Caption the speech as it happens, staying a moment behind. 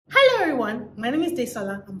everyone, my name is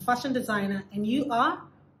Desola. I'm a fashion designer and you are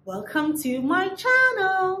welcome to my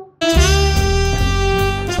channel.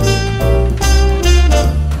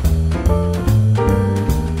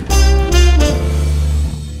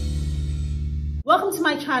 Welcome to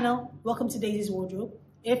my channel. Welcome to Daisy's Wardrobe.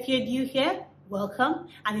 If you're new here, welcome.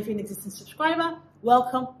 And if you're an existing subscriber,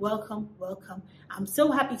 welcome. I'm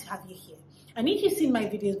so happy to have you here. And if you've seen my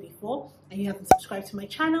videos before and you haven't subscribed to my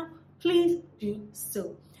channel, please do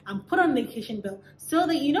so. And put on the notification bell so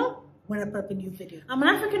that you know when I put up a new video. I'm an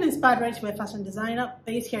African-inspired ready-to-wear fashion designer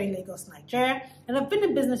based here in Lagos, Nigeria, and I've been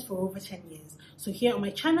in business for over 10 years. So here on my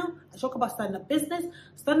channel, I talk about starting a business,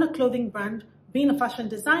 starting a clothing brand, being a fashion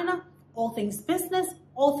designer, all things business,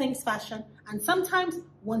 all things fashion, and sometimes,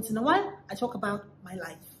 once in a while, I talk about my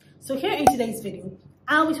life. So here in today's video,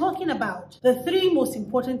 I'll be talking about the 3 most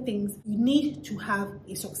important things you need to have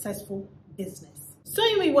a successful business. So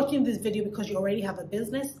you may be watching this video because you already have a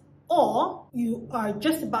business, or you are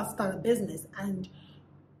just about to start a business and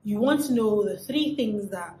you want to know the 3 things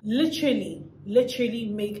that literally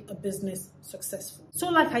make a business successful. So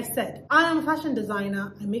like I said, I am a fashion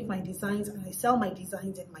designer. I make my designs and I sell my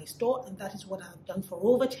designs in my store, and that is what I've done for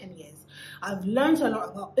over 10 years. I've learned a lot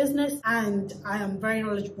about business and I am very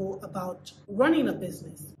knowledgeable about running a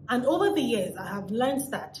business. And over the years, I have learned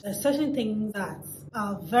that there are certain things that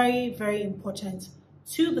are very important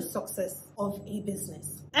to the success of a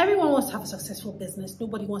business. Everyone wants to have a successful business.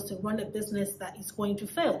 Nobody wants to run a business that is going to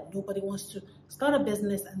fail. Nobody wants to start a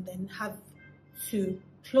business and then have to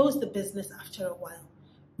close the business after a while.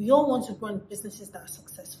 We all want to run businesses that are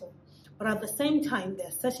successful. But at the same time, there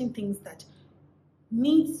are certain things that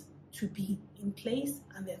need to be in place,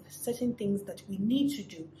 and there are certain things that we need to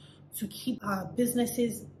do to keep our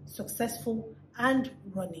businesses successful and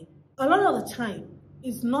running. A lot of the time,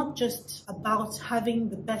 it's not just about having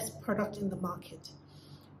the best product in the market.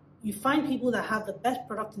 You find people that have the best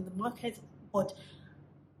product in the market, but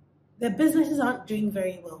their businesses aren't doing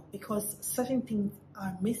very well because certain things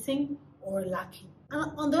are missing or lacking.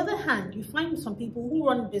 And on the other hand, you find some people who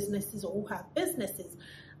run businesses or who have businesses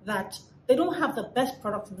that they don't have the best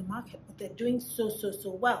product in the market, but they're doing so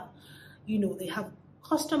well. You know, they have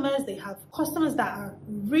customers that are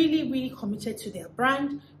really committed to their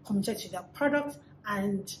brand, committed to their product,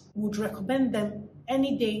 and would recommend them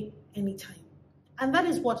any day, anytime. And that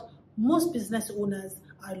is what most business owners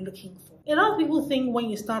are looking for. A lot of people think when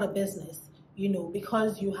you start a business, you know,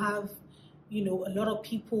 because you have, you know, a lot of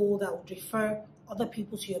people that would refer other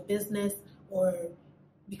people to your business, or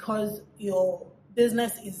because your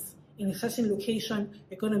business is in a certain location,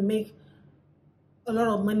 you're going to make a lot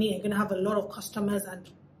of money, you're going to have a lot of customers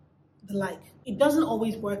and the like. It doesn't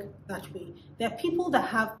always work that way. There are people that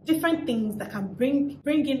have different things that can bring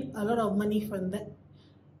in a lot of money from them,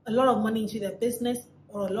 a lot of money into their business,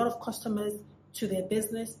 or a lot of customers to their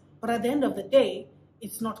business. But at the end of the day,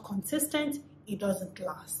 it's not consistent. It doesn't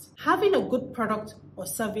last. Having a good product or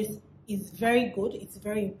service is very good. It's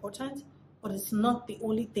very important, but it's not the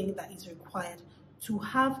only thing that is required to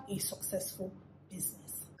have a successful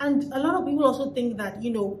business. And a lot of people also think that,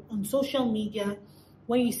 you know, on social media,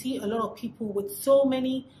 when you see a lot of people with so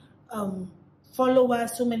many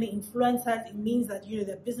followers, so many influencers, it means that, you know,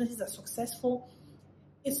 their businesses are successful.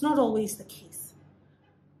 It's not always the case.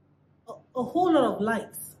 A whole lot of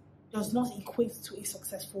likes does not equate to a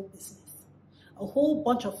successful business. A whole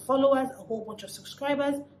bunch of followers, a whole bunch of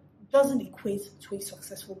subscribers doesn't equate to a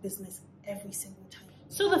successful business every single time.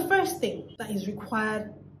 So the first thing that is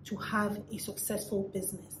required to have a successful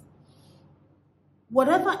business,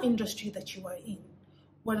 whatever industry that you are in,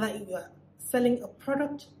 whether you are selling a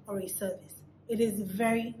product or a service, it is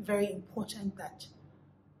very important that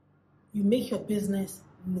you make your business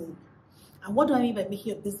known. And what do I mean by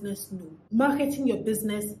making your business known? Marketing your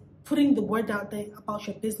business, putting the word out there about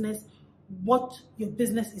your business, what your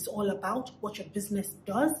business is all about, what your business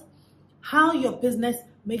does, how your business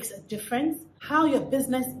makes a difference, how your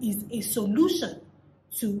business is a solution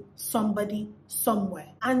to somebody somewhere.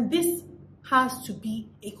 And this has to be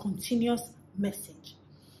a continuous message.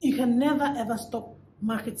 You can never ever stop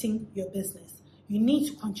marketing your business. You need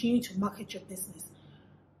to continue to market your business.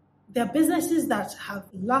 There are businesses that have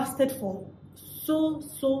lasted for so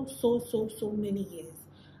many years,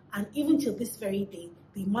 and even till this very day,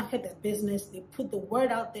 they market their business, they put the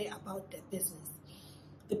word out there about their business.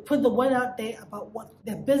 They put the word out there about what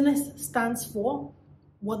their business stands for,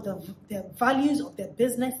 what their values of their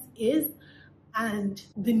business is, and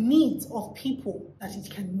the needs of people that it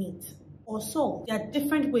can meet. Also, there are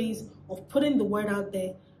different ways of putting the word out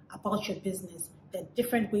there about your business. There are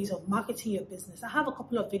different ways of marketing your business. I have a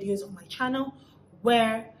couple of videos on my channel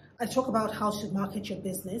where I talk about how to market your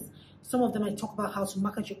business. Some of them I talk about how to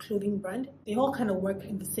market your clothing brand. They all kind of work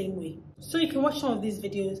in the same way. So you can watch some of these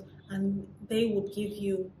videos and they would give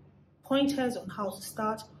you pointers on how to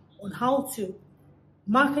start, on how to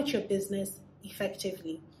market your business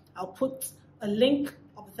effectively. I'll put a link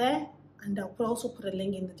up there and I'll also put a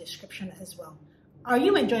link in the description as well. Are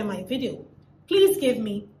you enjoying my video? Please give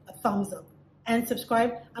me a thumbs up and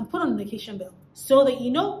subscribe and put on the notification bell so that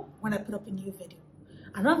you know when I put up a new video.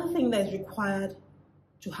 Another thing that is required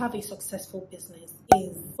to have a successful business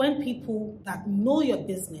is when people that know your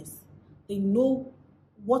business, they know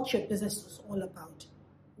what your business is all about,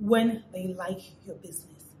 when they like your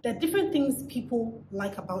business. There are different things people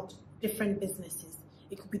like about different businesses.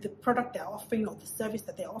 It could be the product they're offering or the service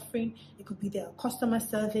that they're offering. It could be their customer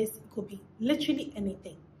service. It could be literally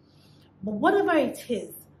anything. But whatever it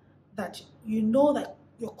is that you know that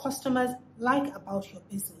your customers like about your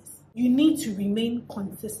business, you need to remain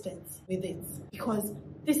consistent with it, because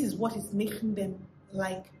this is what is making them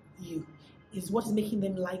like you, is what is making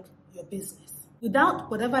them like your business. Without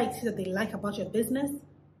whatever it is that they like about your business,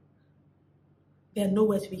 they're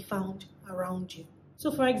nowhere to be found around you. So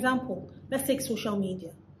for example, let's take social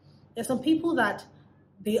media. There's some people that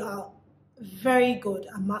they are very good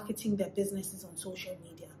at marketing their businesses on social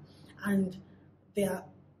media, and they are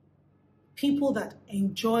people that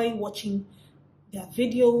enjoy watching their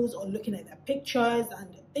videos or looking at their pictures and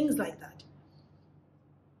things like that.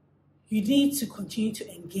 You need to continue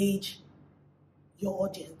to engage your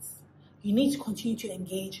audience. You need to continue to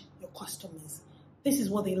engage your customers. This is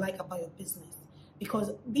what they like about your business,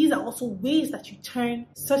 because these are also ways that you turn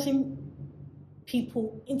certain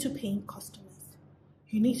people into paying customers.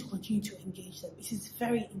 You need to continue to engage them. It is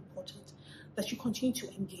very important that you continue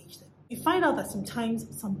to engage them. You find out that sometimes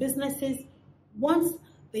some businesses, once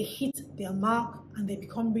they hit their mark and they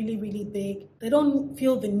become really, really big, they don't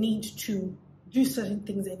feel the need to do certain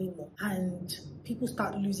things anymore, and people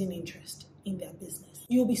start losing interest in their business.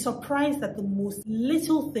 You'll be surprised that the most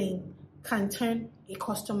little thing can turn a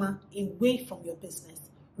customer away from your business,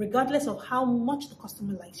 regardless of how much the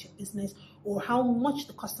customer likes your business or how much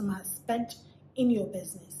the customer has spent in your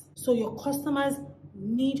business. So your customers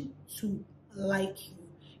need to like you.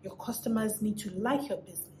 Your customers need to like your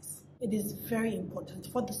business. It is very important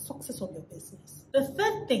for the success of your business. The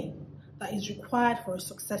third thing that is required for a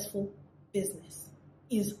successful business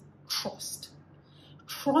is trust.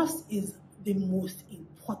 Trust is the most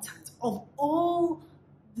important of all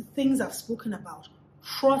the things I've spoken about.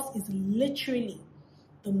 Trust is literally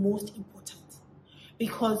the most important,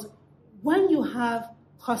 because when you have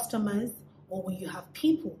customers or when you have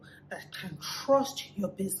people that can trust your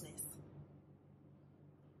business,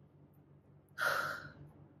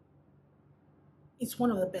 it's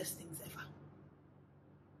one of the best things ever.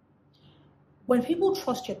 When people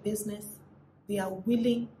trust your business, they are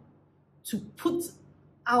willing to put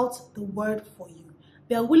out the word for you.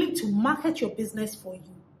 They are willing to market your business for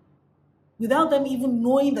you without them even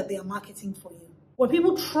knowing that they are marketing for you. When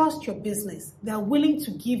people trust your business, they are willing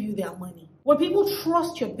to give you their money. When people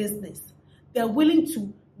trust your business, they are willing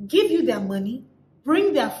to give you their money,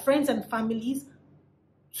 bring their friends and families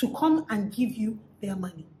to come and give you their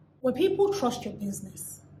money. When people trust your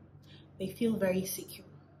business, they feel very secure.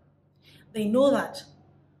 They know that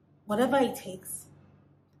whatever it takes,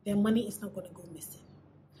 their money is not going to go missing.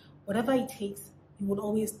 Whatever it takes, you will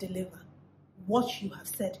always deliver what you have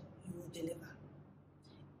said you will deliver.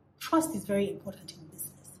 Trust is very important in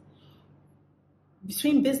business.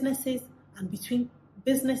 Between businesses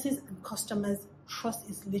and customers, trust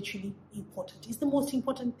is literally important. It's the most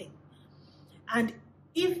important thing. And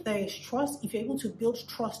if there is trust, if you're able to build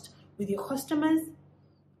trust with your customers,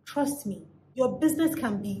 trust me, your business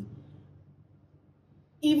can be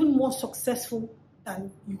even more successful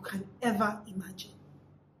than you can ever imagine.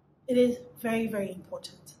 It is very, very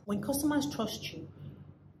important. When customers trust you,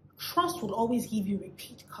 trust will always give you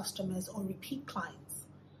repeat customers or repeat clients.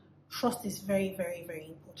 Trust is very, very, very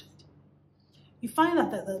important. You find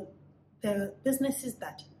that there are businesses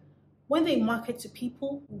that when they market to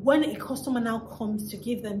people, when a customer now comes to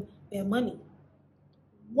give them their money,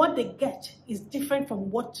 what they get is different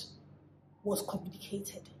from what was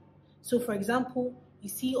communicated. So for example, you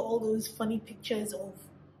see all those funny pictures of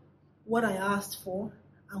what I asked for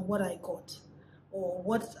and what I got, or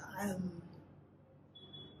what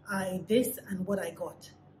I this and what I got.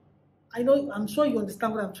 I'm sure you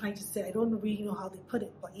understand what I'm trying to say. I don't really know how they put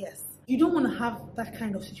it, but yes. You don't want to have that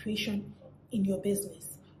kind of situation in your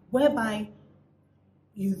business, whereby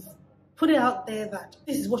you've put it out there that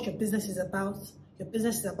this is what your business is about. Your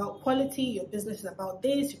business is about quality, your business is about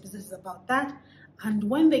this, your business is about that. And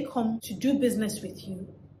when they come to do business with you,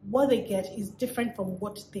 what they get is different from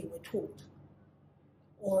what they were told.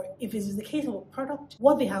 Or if it is the case of a product,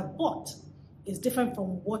 what they have bought is different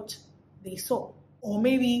from what they saw. Or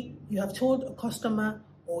maybe you have told a customer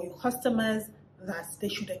or your customers that they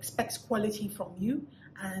should expect quality from you,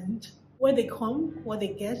 and when they come, what they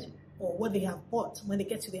get or what they have bought, when they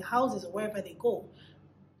get to their houses or wherever they go,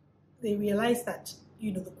 they realize that,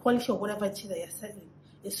 the quality of whatever it is that you're selling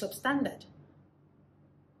is substandard.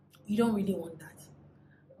 You don't really want that.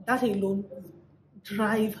 That alone will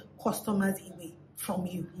drive customers away from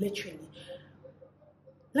you, literally.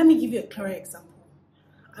 Let me give you a clearer example.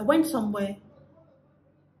 I went somewhere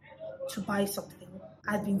to buy something.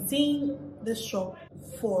 I've been seeing this shop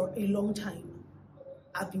for a long time.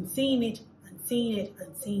 I've been seeing it and seeing it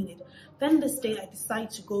and seeing it. Then this day I decided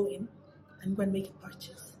to go in and go and make a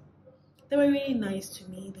purchase. They were really nice to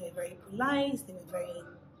me. They were very polite. They were very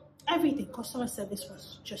everything. Customer service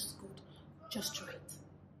was just good, just right.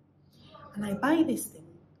 And I buy this thing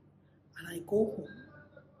and I go home.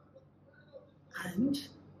 And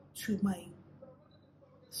to my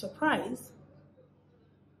surprise,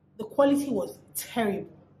 the quality was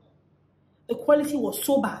terrible. The quality was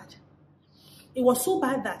so bad. It was so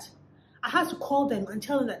bad that I had to call them and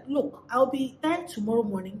tell them that, look, I'll be there tomorrow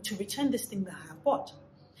morning to return this thing that I have bought.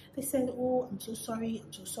 They said, oh, I'm so sorry,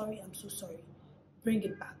 I'm so sorry, I'm so sorry. Bring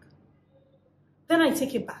it back. Then I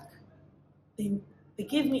take it back. Then they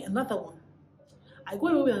gave me another one. I go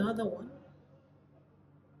away with another one.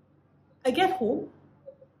 I get home.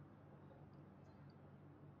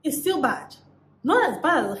 It's still bad. Not as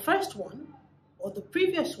bad as the first one or the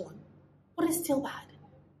previous one, but it's still bad.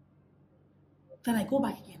 Then I go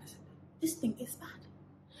back again and say, this thing is bad.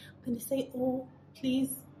 Then they say, oh,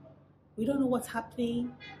 please, we don't know what's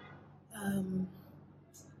happening.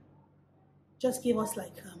 Just give us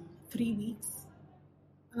like 3 weeks.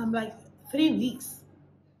 And I'm like, 3 weeks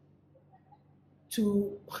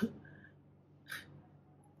to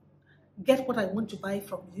get what I want to buy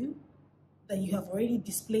from you that you have already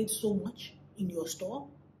displayed so much in your store?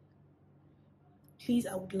 Please,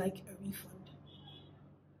 I would like a refund.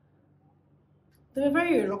 They were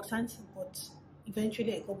very reluctant, but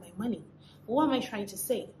eventually I got my money. But what am I trying to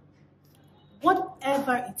say?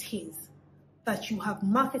 Whatever it is that you have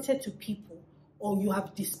marketed to people, or you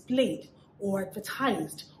have displayed, or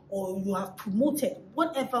advertised, or you have promoted,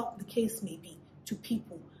 whatever the case may be, to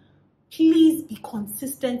people, please be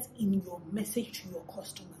consistent in your message to your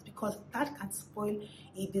customers, because that can spoil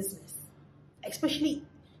a business, especially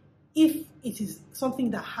if it is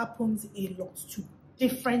something that happens a lot to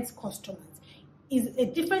different customers. It's a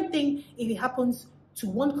different thing if it happens to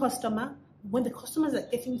one customer, when the customers are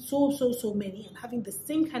getting so many and having the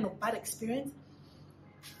same kind of bad experience.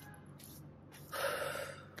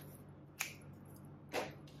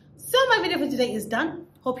 So my video for today is done.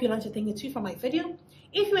 Hope you learned a thing or two from my video.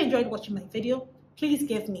 If you enjoyed watching my video, please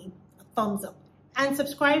give me a thumbs up and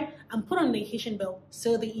subscribe and put on the notification bell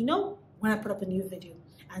so that you know when I put up a new video.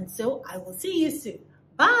 And so I will see you soon.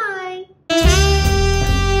 Bye.